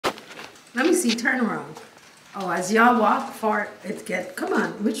Let me see. Turn around. Oh, as y'all walk far, it get. Come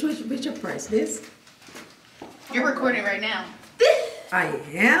on. Which your press? This? You're recording right now. I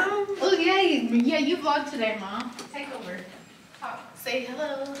am. Oh yeah, you vlog today, Mom. Take over. Talk. Say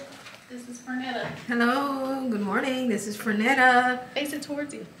hello. This is Fernetta. Hello. Good morning. This is Fernetta. Face it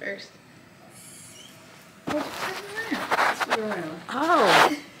towards you first.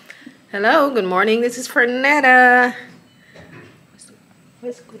 Oh. Hello. Good morning. This is Fernetta.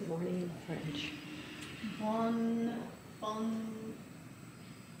 What's good morning in French? Bon.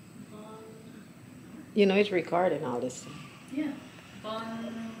 You know, it's recording all this. Yeah. Bon.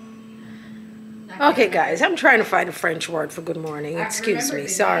 Okay, guys, I'm trying to find a French word for good morning. Excuse me,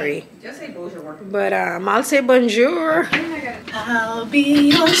 sorry. Just say bonjour. But I'll say bonjour. I'll be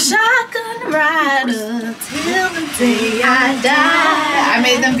your shotgun rider till the day I die. I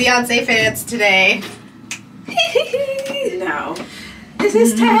made them Beyonce fans today. No. This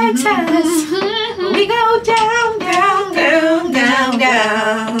is Texas. We go down, down, down, down,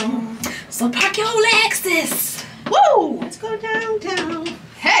 down. So park your Lexus. Woo! Let's go downtown.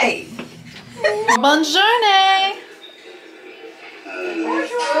 Hey. Bonjour.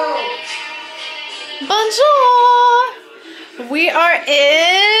 Bonjour. We are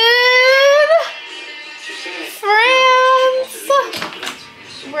in France.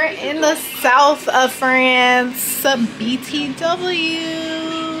 We're in the south of France, BTW.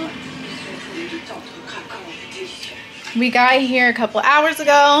 We got here a couple hours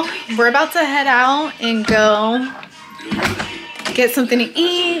ago. We're about to head out and go get something to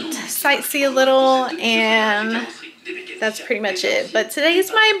eat, sightsee a little, and that's pretty much it. But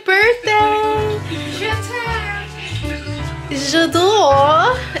today's my birthday.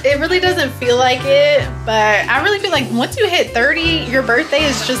 J'adore. It really doesn't feel like it, but I really feel like once you hit 30, your birthday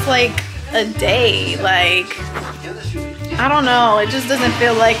is just like a day. Like, I don't know. It just doesn't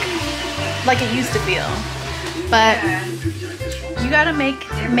feel like it used to feel. But you gotta make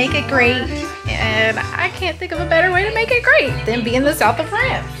it great, and I can't think of a better way to make it great than be in the south of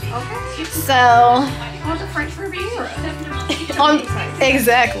France. Okay. So On the French Riviera.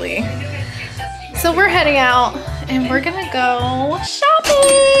 Exactly. So we're heading out and we're gonna go shopping.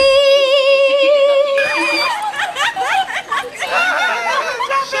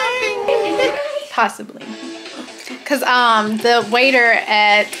 Possibly. Cause the waiter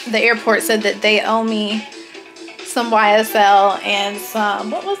at the airport said that they owe me some YSL and some,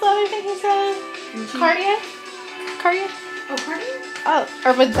 what was the other thing he said? Cartier? Cartier? Oh, Cartier? Oh,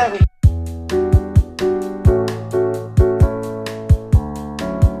 or was that week?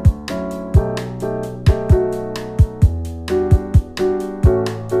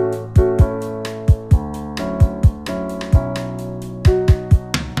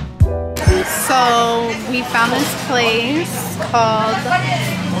 So we found this place called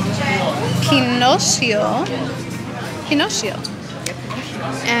Kinoshio.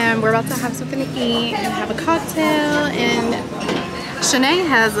 And we're about to have something to eat and have a cocktail, and Shanae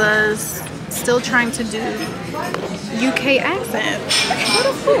has us still trying to do UK accent. What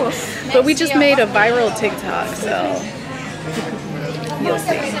a fool. But we just made a viral TikTok, so you'll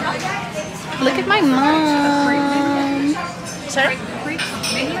see. Look at my mom. Sorry?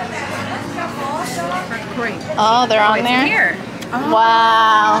 Oh, they're on there? Here.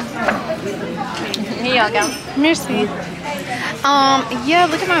 Wow. Here y'all go. Merci. Yeah,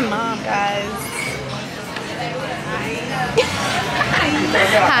 look at my mom, guys.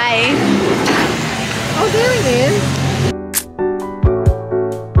 Hi. Oh, there it is.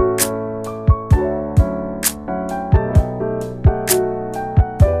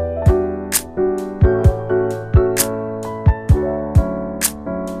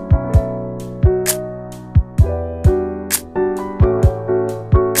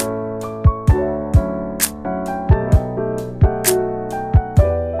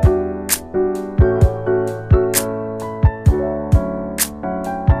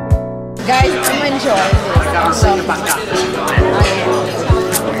 Guys, I'm enjoying this.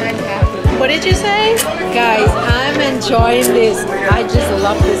 What did you say? Guys, I'm enjoying this. I just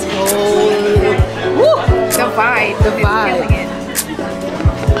love this whole The vibe. the vibe.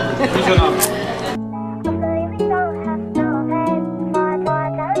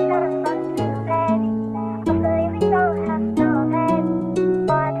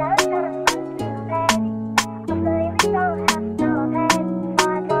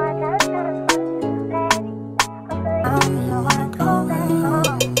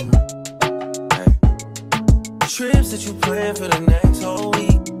 Trips that you plan for the next whole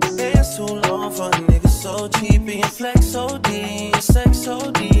week. It's too long for a nigga so cheap. And flex so D, sex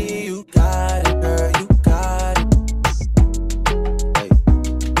so D. You got it, girl, you got it. Hey.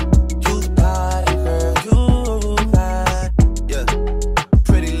 You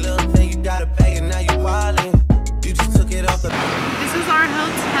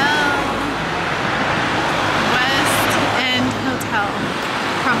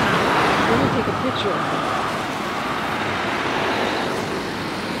take a picture.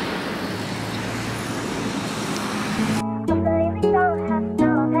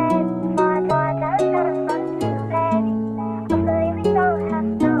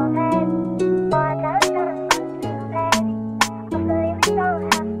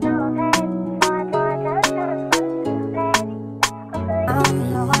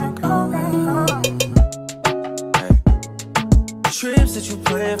 Trips that you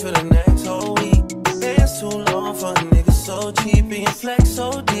plan for the next whole week. It's too long for a nigga so cheap. Being flex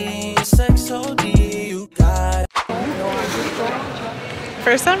OD, sex OD, you got it.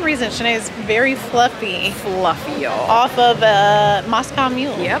 For some reason, Shanae is very fluffy. Fluffy, y'all. Off of Moscow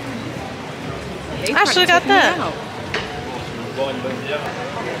Mule. Yep. I should have got that.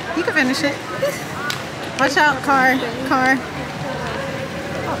 You can finish it. Watch out, car.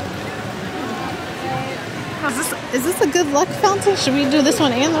 Is this a good luck fountain? Should we do this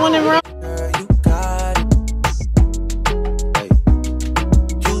one and the one in Rome?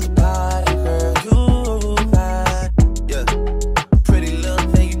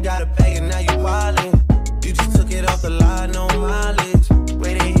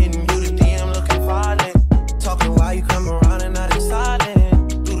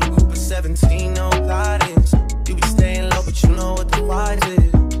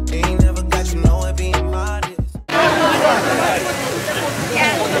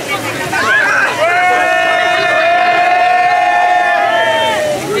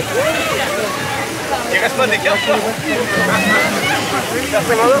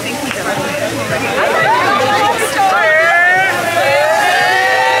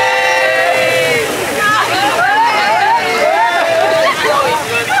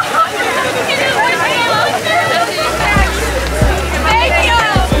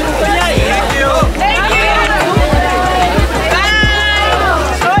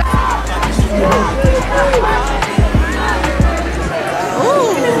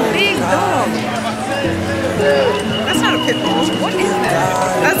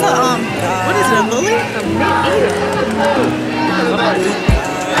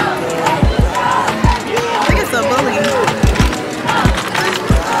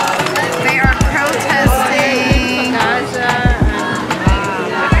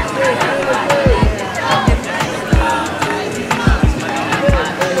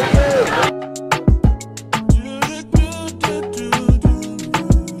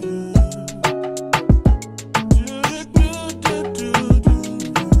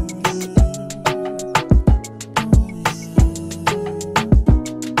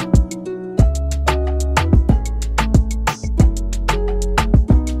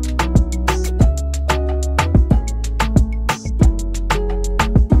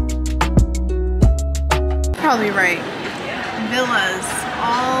 Probably right. Villas,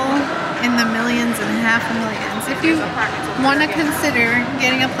 all in the millions and half a millions. If you want to consider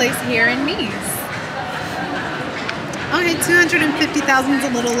getting a place here in Nice. Okay, 250,000 is a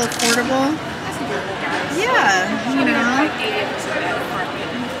little affordable. Yeah, you know.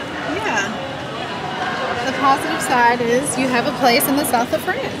 Yeah. The positive side is you have a place in the south of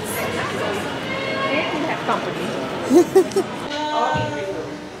France. And you have company.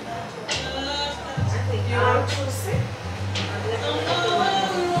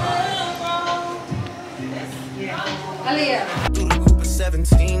 Through the group of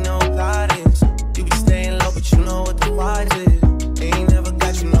 17, no guidance. You be staying low, but you know what the price is. Ain't never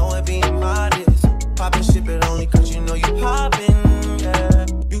got you know it being modest. Poppin' shit, but only cause you know you poppin', yeah.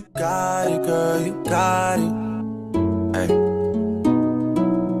 You got it, girl, you got it. Hey.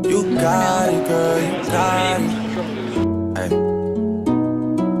 You got it, girl, you got it. Hey.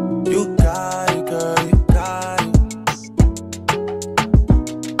 You got it, girl, you got it.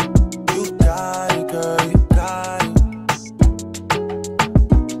 You got it, girl, you got it.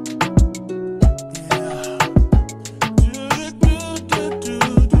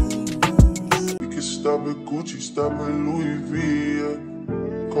 We can stop at Gucci, stop at Louis V, yeah.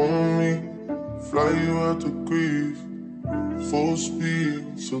 Come on me, fly you out to Greece. Full speed,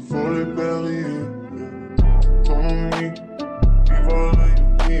 so for the belly, yeah. Come on me, leave all of your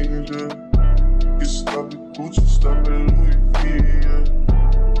things, yeah. We can stop at Gucci, stop at Louis V, yeah.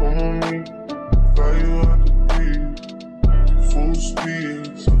 Come on me, fly you out to Greece. Full speed,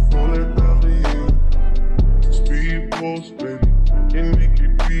 so for the belly, yeah. Speed post, baby, and make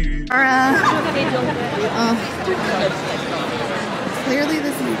it beat. Clearly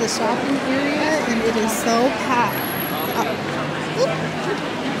this is the shopping area and it is so packed.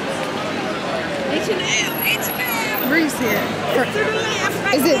 H&M. Where you see it?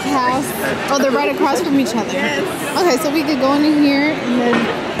 Is it past? Oh, they're right across from each other. Yes. Okay, so we could go in here and then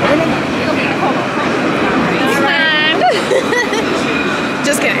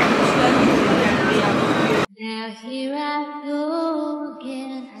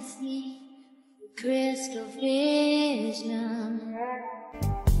crystal vision.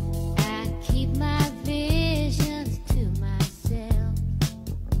 I keep my visions to myself.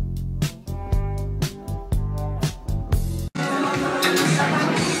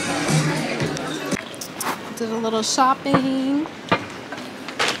 Did a little shopping.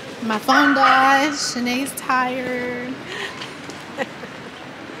 My phone died. Shanae's tired.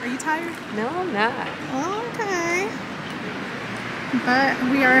 Are you tired? No, I'm not. Okay. But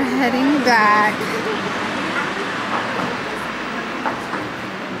we are heading back.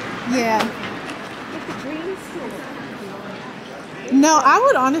 Yeah. No, I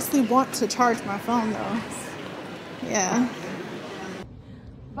would honestly want to charge my phone though. Yeah.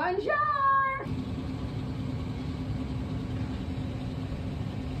 Bonjour.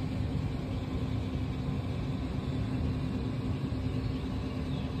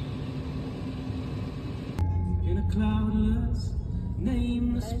 In a cloudless,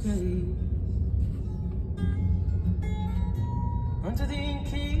 nameless space, under the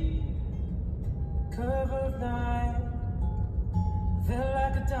inky curve of night, felt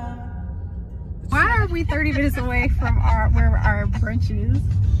like a dime. Why are we 30 minutes away from where our brunch is?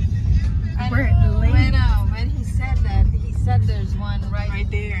 We're late. When he said that, he said there's one right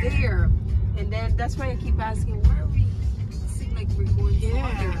there. And then that's why I keep asking, where are we? It seems like we're going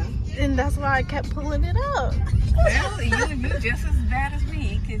farther. And that's why I kept pulling it up. Well, you just as bad as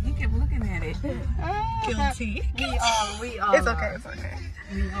me, because you kept looking at it. Guilty. We all It's okay, are. it's okay.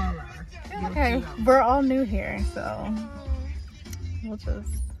 We all are. Okay, we're all new here, so we'll just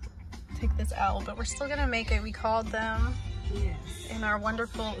take this out. But we're still gonna make it. We called them, Yes. and our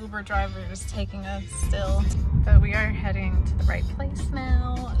wonderful Uber driver is taking us still. But we are heading to the right place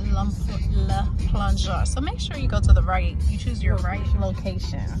now, La Plongeur. So make sure you go to the right, you choose your right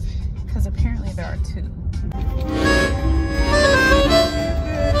location, because apparently there are two.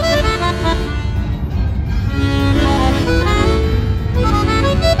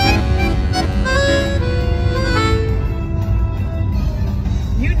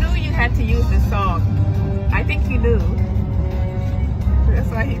 You knew you had to use this song. I think you knew. That's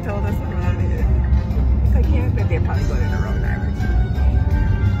why he told us around it. I can't think they're probably going in the wrong direction.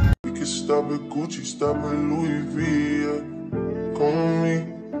 We can stop at Gucci, stop at Louis V. Yeah. Come with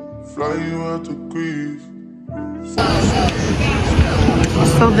me, fly you out to Greece.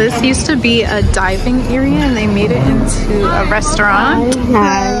 So this used to be a diving area, and they made it into a restaurant.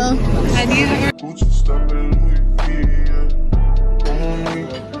 Hi. Gucci, stop at Louis V. Yeah. Come with me,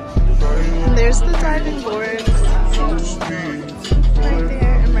 fly you out There's the diving boards to speed. right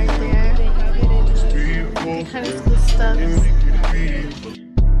there and right there. Speedboat, Kind of cool stuff.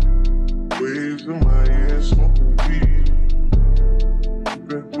 waves in my ass, smoking weed.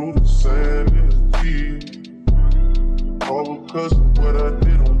 Been through the saddest heat. All because of what I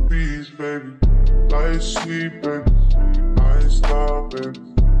did on beats, baby. Life sweet, baby. I ain't stop, baby.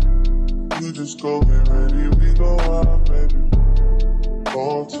 You just go get ready, we go out, baby.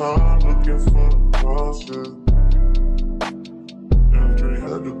 Long time looking for the process. Andre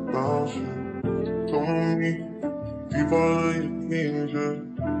had to bounce it. Come with me, leave all of your things, yeah.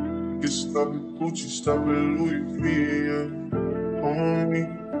 Get stop at Gucci, stop at Louis V, yeah. Come with me,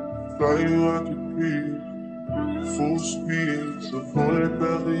 fly you out to Greece. Full speed, so pour that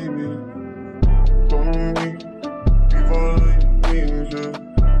belly, yeah. Come with me, leave all of your things, yeah.